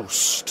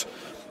Faust.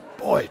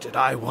 Boy, did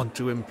I want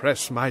to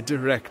impress my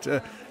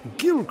director.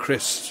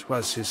 Gilchrist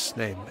was his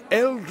name.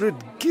 Eldred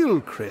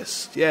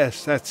Gilchrist.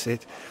 Yes, that's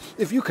it.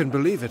 If you can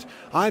believe it,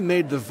 I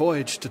made the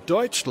voyage to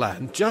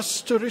Deutschland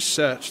just to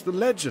research the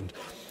legend.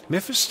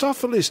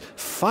 Mephistopheles,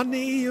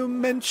 funny you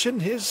mention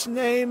his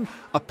name.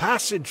 A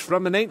passage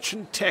from an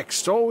ancient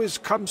text always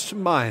comes to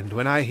mind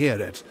when I hear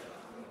it.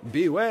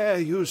 Beware,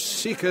 you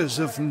seekers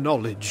of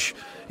knowledge.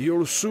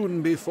 You'll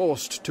soon be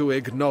forced to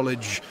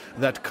acknowledge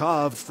that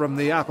carved from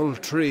the apple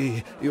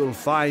tree you'll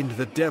find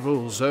the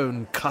devil's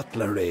own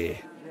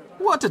cutlery.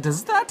 What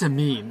does that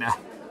mean?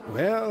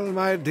 Well,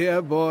 my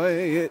dear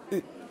boy,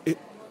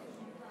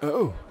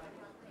 Oh.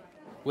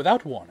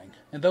 Without warning,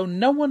 and though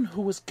no one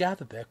who was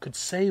gathered there could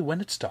say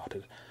when it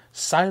started,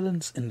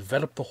 silence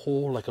enveloped the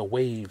hall like a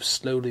wave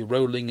slowly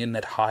rolling in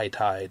at high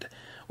tide.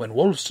 When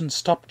Wolston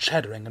stopped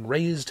chattering and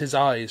raised his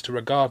eyes to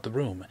regard the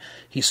room,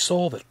 he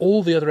saw that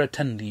all the other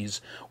attendees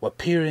were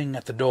peering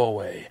at the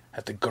doorway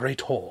at the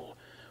great hall,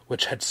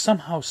 which had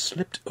somehow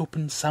slipped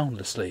open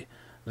soundlessly.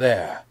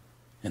 There,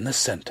 in the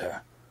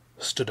centre,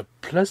 stood a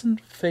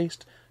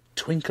pleasant-faced,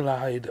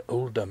 twinkle-eyed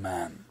older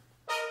man.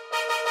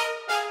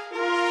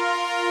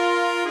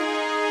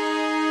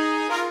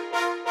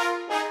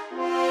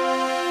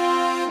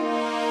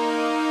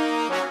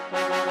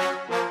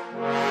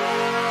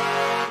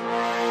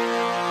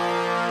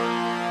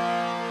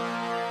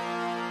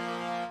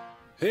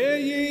 Hear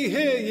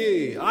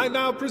ye! I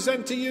now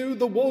present to you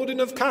the Warden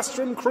of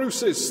Castrum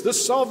Crucis, the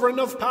Sovereign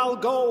of Pal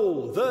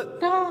Gol,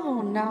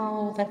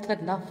 No, that's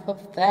enough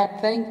of that.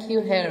 Thank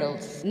you,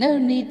 heralds. No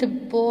need to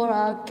bore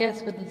our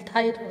guests with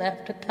title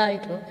after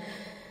title.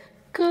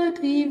 Good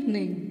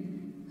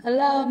evening.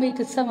 Allow me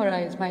to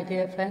summarize, my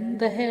dear friend,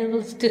 the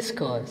herald's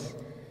discourse.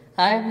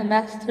 I am the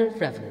Master of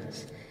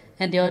Revels,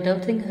 and your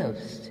doting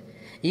host.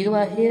 You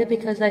are here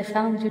because I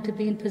found you to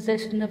be in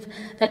possession of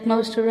that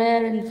most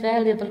rare and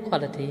valuable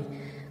quality,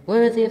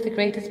 worthy of the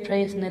greatest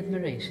praise and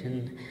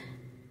admiration.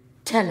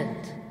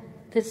 Talent.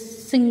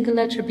 This single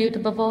attribute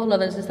above all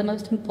others is the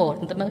most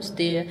important, the most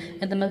dear,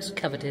 and the most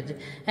coveted,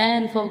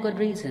 and for good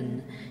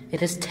reason.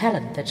 It is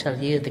talent that shall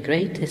yield the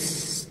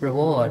greatest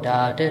reward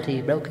our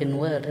dirty, broken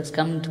world has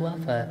come to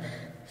offer.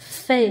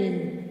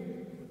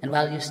 Fame. And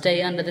while you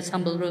stay under this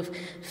humble roof,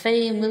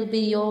 fame will be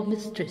your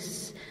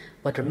mistress.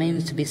 What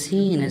remains to be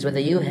seen is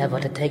whether you have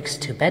what it takes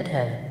to bed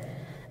her.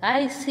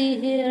 I see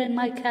here in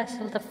my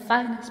castle the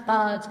finest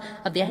bards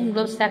of the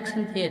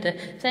Anglo-Saxon theatre.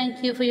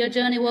 Thank you for your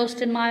journey,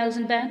 Wollston, Miles,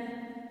 and Ben.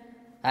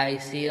 I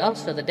see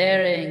also the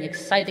daring,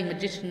 exciting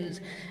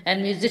magicians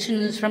and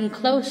musicians from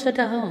closer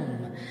to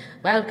home.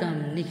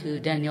 Welcome,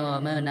 Niku, Daniel,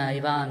 Myrna,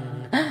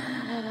 Ivan.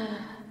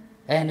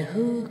 And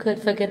who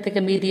could forget the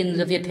comedians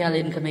of the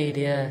Italian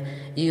Commedia?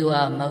 You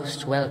are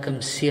most welcome,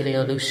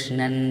 Celio, Lucian,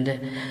 and...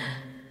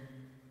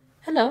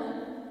 Hello,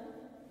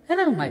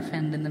 my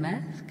friend in the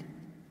mask.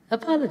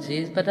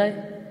 Apologies, but I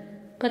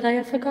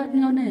have forgotten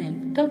your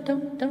name. Don't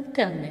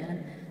tell me.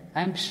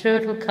 I'm sure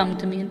it will come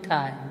to me in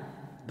time.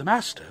 The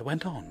master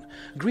went on,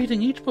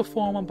 greeting each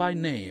performer by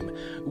name,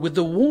 with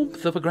the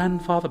warmth of a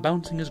grandfather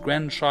bouncing his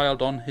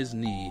grandchild on his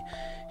knee.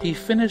 He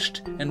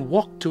finished and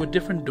walked to a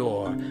different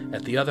door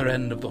at the other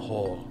end of the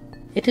hall.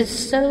 It is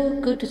so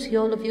good to see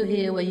all of you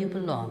here where you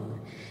belong.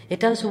 It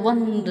does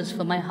wonders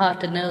for my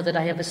heart to know that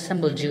I have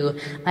assembled you,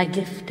 my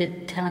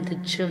gifted,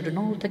 talented children,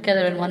 all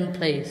together in one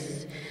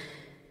place.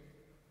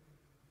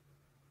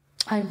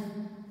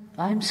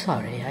 I'm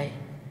sorry.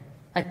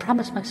 I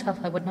promised myself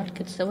I would not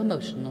get so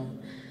emotional.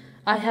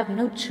 I have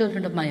no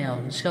children of my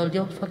own, so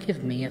you'll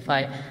forgive me if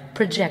I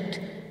project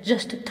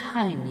just a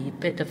tiny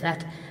bit of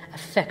that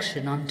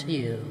affection onto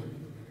you.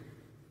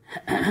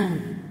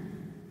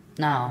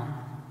 Now,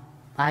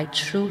 I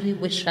truly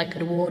wish I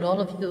could award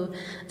all of you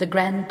the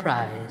grand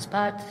prize,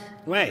 but...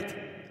 Wait,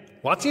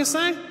 what do you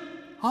say?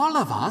 All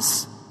of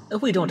us?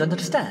 We don't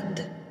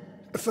understand.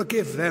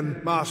 Forgive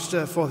them,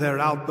 Master, for their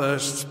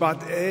outbursts,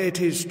 but it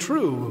is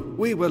true.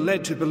 We were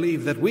led to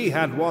believe that we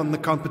had won the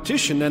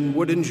competition and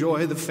would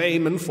enjoy the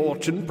fame and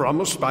fortune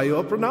promised by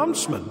your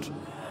pronouncement.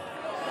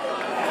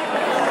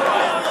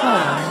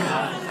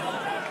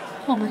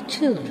 Oh, my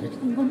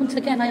children, once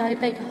again I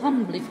beg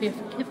humbly for your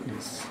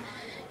forgiveness.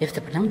 If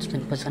the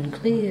pronouncement was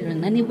unclear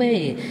in any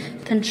way,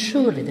 then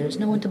surely there is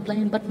no one to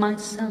blame but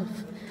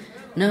myself.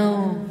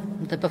 No,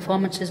 the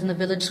performances in the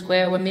village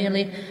square were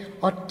merely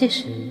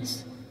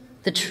auditions.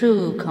 The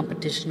true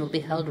competition will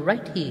be held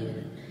right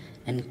here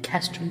in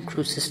Castrum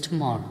Crucis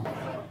tomorrow.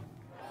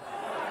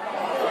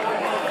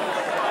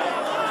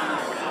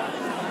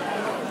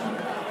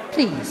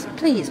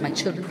 Please, my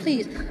children,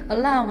 please,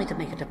 allow me to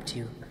make it up to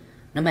you.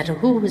 No matter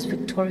who is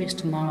victorious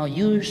tomorrow,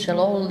 you shall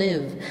all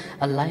live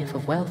a life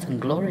of wealth and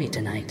glory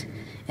tonight.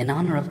 In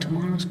honor of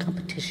tomorrow's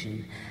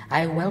competition,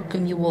 I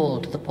welcome you all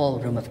to the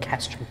ballroom of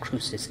Castrum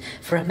Crucis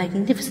for a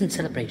magnificent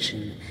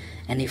celebration.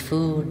 Any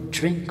food,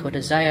 drink, or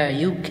desire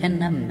you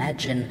can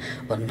imagine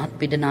will not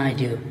be denied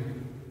you.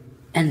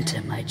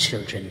 Enter, my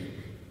children,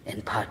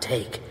 and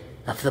partake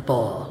of the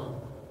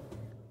ball.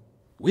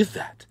 With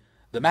that,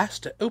 the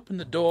master opened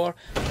the door,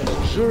 and the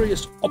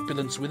luxurious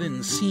opulence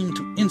within seemed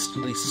to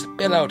instantly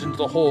spill out into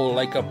the hall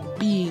like a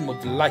beam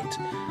of light.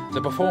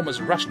 The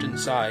performers rushed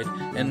inside,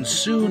 and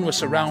soon were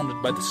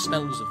surrounded by the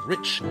smells of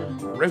rich,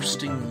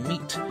 roasting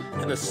meat,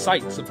 and the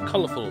sights of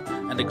colourful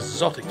and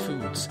exotic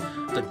foods,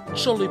 the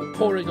jolly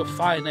pouring of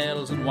fine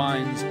ales and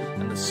wines,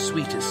 and the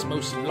sweetest,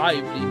 most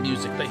lively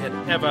music they had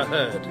ever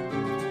heard.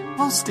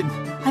 Wollston,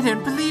 I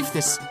don't believe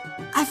this.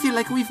 I feel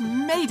like we've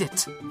made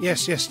it.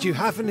 Yes, do you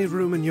have any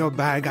room in your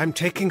bag? I'm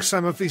taking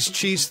some of these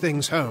cheese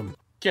things home.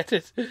 Get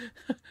it?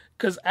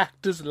 'Cause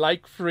actors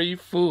like free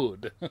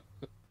food.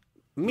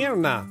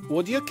 Myrna,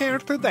 would you care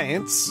to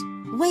dance?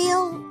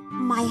 Well,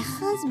 my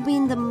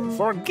husband...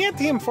 Forget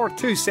him for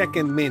 2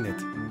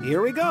 minute.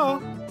 Here we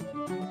go.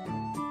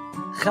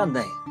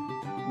 Honey,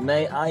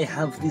 may I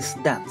have this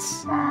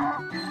dance?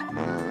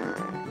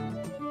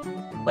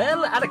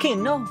 Well,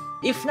 Alchemy,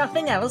 if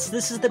nothing else,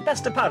 this is the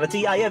best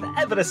party I have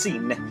ever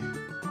seen.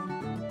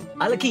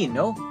 Alchemy?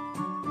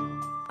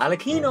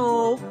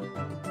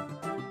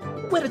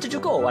 Where did you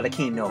go,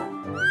 Alchemy?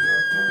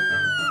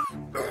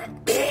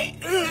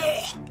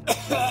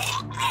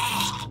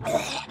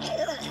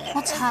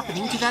 What's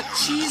happening to that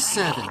cheese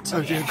servant?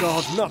 Oh, dear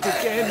God, not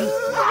again.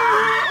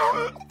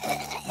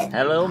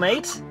 Hello,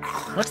 mate.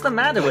 What's the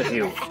matter with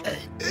you?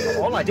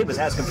 All I did was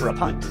ask him for a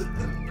pint.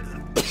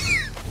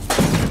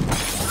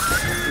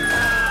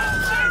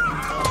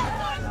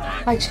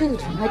 My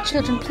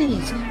children,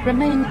 please,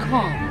 remain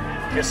calm.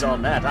 Kiss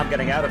on that, I'm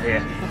getting out of here.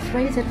 I'm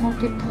afraid that won't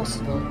be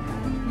possible.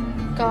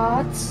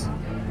 Guards?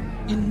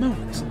 In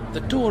moments,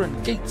 the door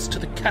and gates to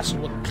the castle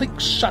were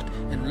clinked shut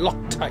and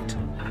locked tight.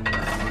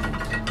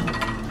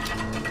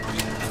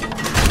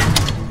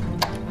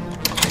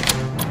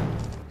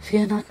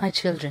 Fear not, my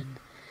children.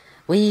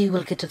 We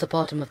will get to the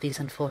bottom of these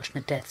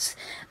unfortunate deaths.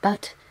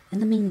 But, in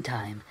the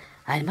meantime,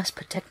 I must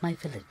protect my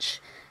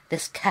village.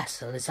 This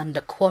castle is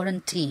under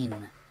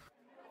quarantine.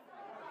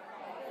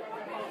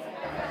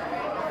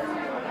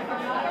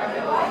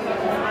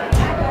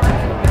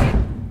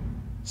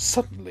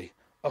 Suddenly,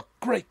 a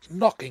great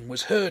knocking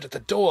was heard at the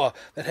door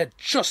that had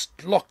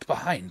just locked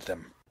behind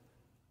them.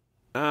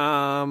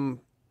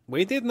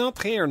 We did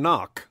not hear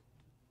knock.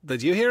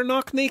 Did you hear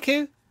knock,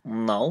 Niku?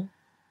 No.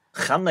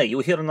 Can you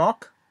hear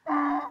knock?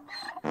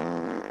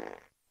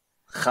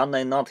 Can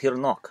I not hear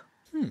knock?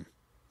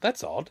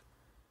 That's odd.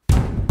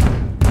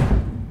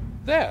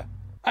 There!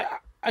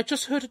 I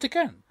just heard it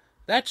again.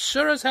 That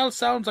sure as hell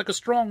sounds like a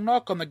strong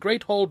knock on the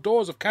great hall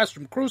doors of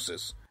Castrum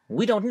Crucis.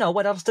 We don't know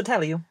what else to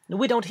tell you.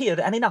 We don't hear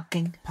any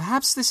knocking.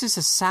 Perhaps this is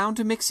a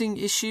sound mixing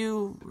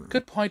issue?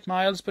 Good point,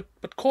 Miles, but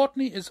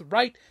Courtney is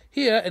right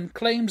here and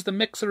claims the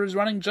mixer is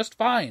running just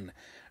fine.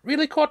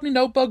 Really, Courtney,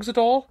 no bugs at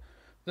all?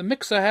 The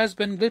mixer has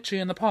been glitchy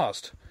in the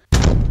past.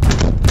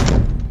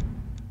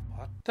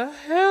 What the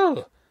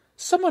hell?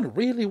 Someone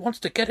really wants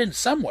to get in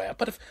somewhere,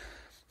 but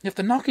if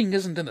the knocking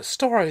isn't in the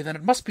story, then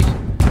it must be...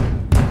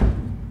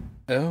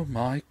 Oh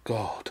my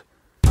God.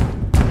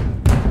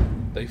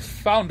 They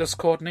found us,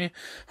 Courtney.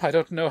 I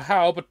don't know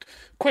how, but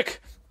quick,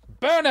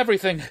 burn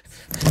everything.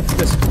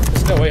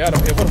 There's no way out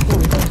of here. What are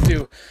we going to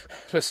do?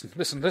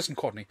 Listen,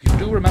 Courtney. You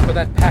do remember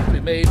that pact we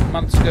made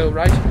months ago,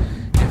 right?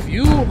 If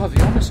you are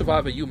the only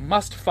survivor, you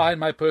must find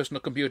my personal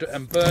computer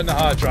and burn the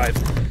hard drive.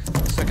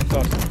 Second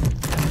thought,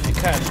 if you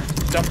can,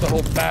 dump the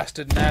whole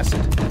bastard in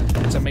acid.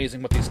 It's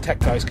amazing what these tech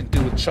guys can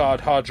do with charred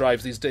hard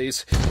drives these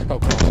days.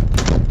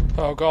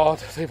 Oh God,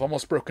 they've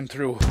almost broken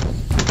through.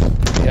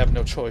 We have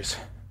no choice.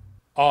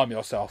 Arm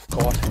yourself,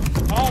 Court.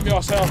 Arm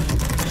yourself!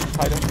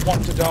 I don't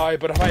want to die,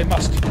 but if I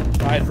must,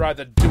 I'd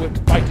rather do it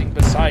fighting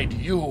beside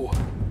you.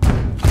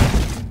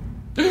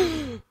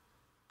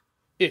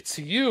 It's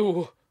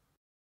you!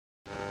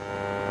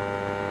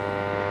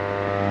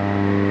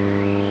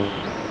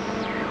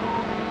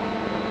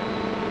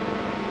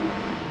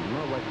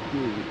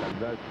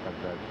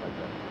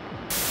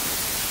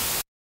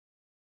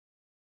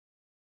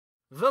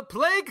 The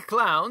Plague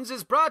Clowns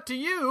is brought to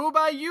you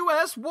by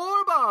U.S.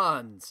 War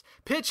Bonds.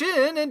 Pitch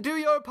in and do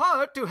your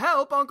part to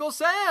help Uncle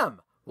Sam.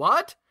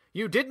 What?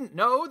 You didn't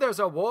know there's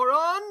a war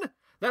on?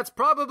 That's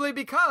probably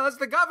because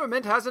the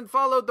government hasn't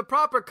followed the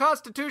proper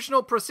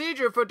constitutional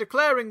procedure for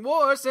declaring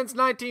war since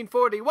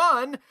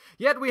 1941,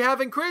 yet we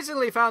have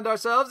increasingly found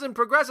ourselves in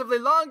progressively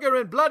longer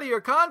and bloodier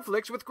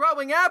conflicts with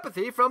growing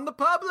apathy from the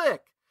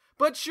public.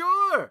 But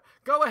sure,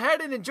 go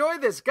ahead and enjoy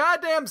this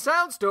goddamn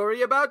sound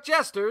story about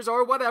jesters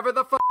or whatever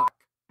the fuck.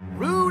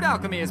 Rude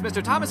Alchemy is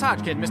Mr. Thomas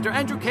Hodgkin, Mr.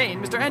 Andrew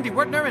Kane, Mr. Andy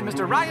Wertner, and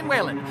Mr. Ryan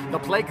Whalen. The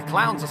Plague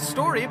Clowns, a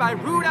story by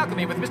Rude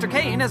Alchemy with Mr.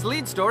 Kane as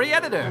lead story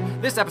editor.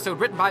 This episode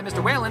written by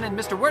Mr. Whalen and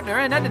Mr. Wertner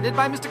and edited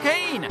by Mr.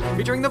 Kane.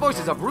 Featuring the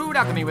voices of Rude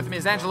Alchemy with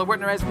Ms. Angela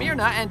Wertner as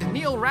Myrna and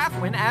Neil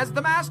Rathwin as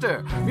the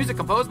Master. Music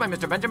composed by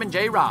Mr. Benjamin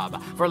J.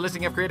 Robb. For a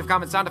listing of Creative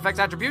Commons sound effects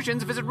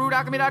attributions, visit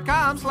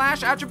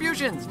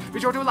rudealchemy.com/attributions. Be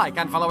sure to like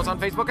and follow us on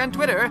Facebook and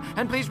Twitter,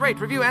 and please rate,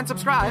 review, and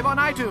subscribe on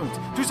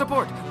iTunes. To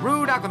support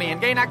Rude Alchemy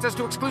and gain access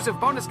to exclusive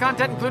bonus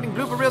content, including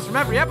blooper reels from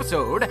every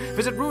episode,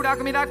 visit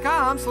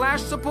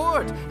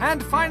rudealchemy.com/support.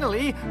 And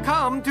finally,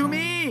 come to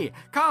me.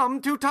 Come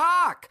to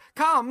talk.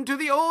 Come to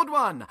the old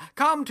one.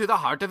 Come to the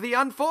heart of the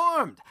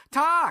unformed.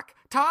 Talk.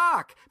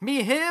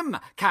 Me him.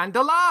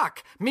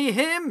 Candalock. Me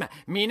him.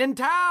 Meanin'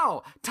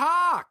 Tao.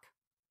 Talk.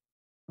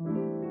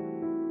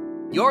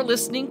 You're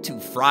listening to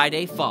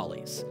Friday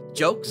Follies.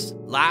 Jokes,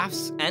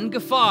 laughs, and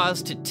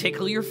guffaws to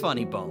tickle your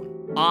funny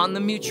bone on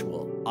the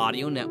Mutual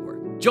Audio Network.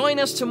 Join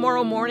us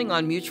tomorrow morning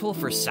on Mutual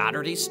for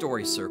Saturday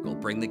Story Circle.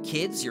 Bring the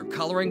kids, your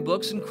coloring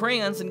books, and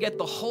crayons, and get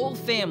the whole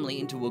family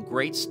into a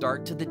great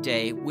start to the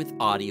day with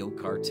audio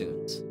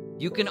cartoons.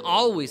 You can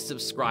always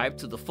subscribe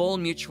to the full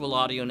Mutual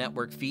Audio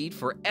Network feed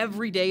for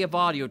every day of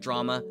audio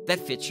drama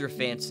that fits your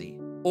fancy.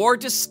 Or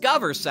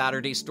discover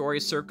Saturday Story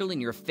Circle in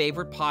your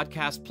favorite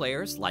podcast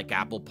players like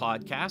Apple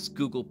Podcasts,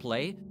 Google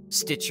Play,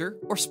 Stitcher,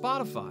 or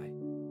Spotify.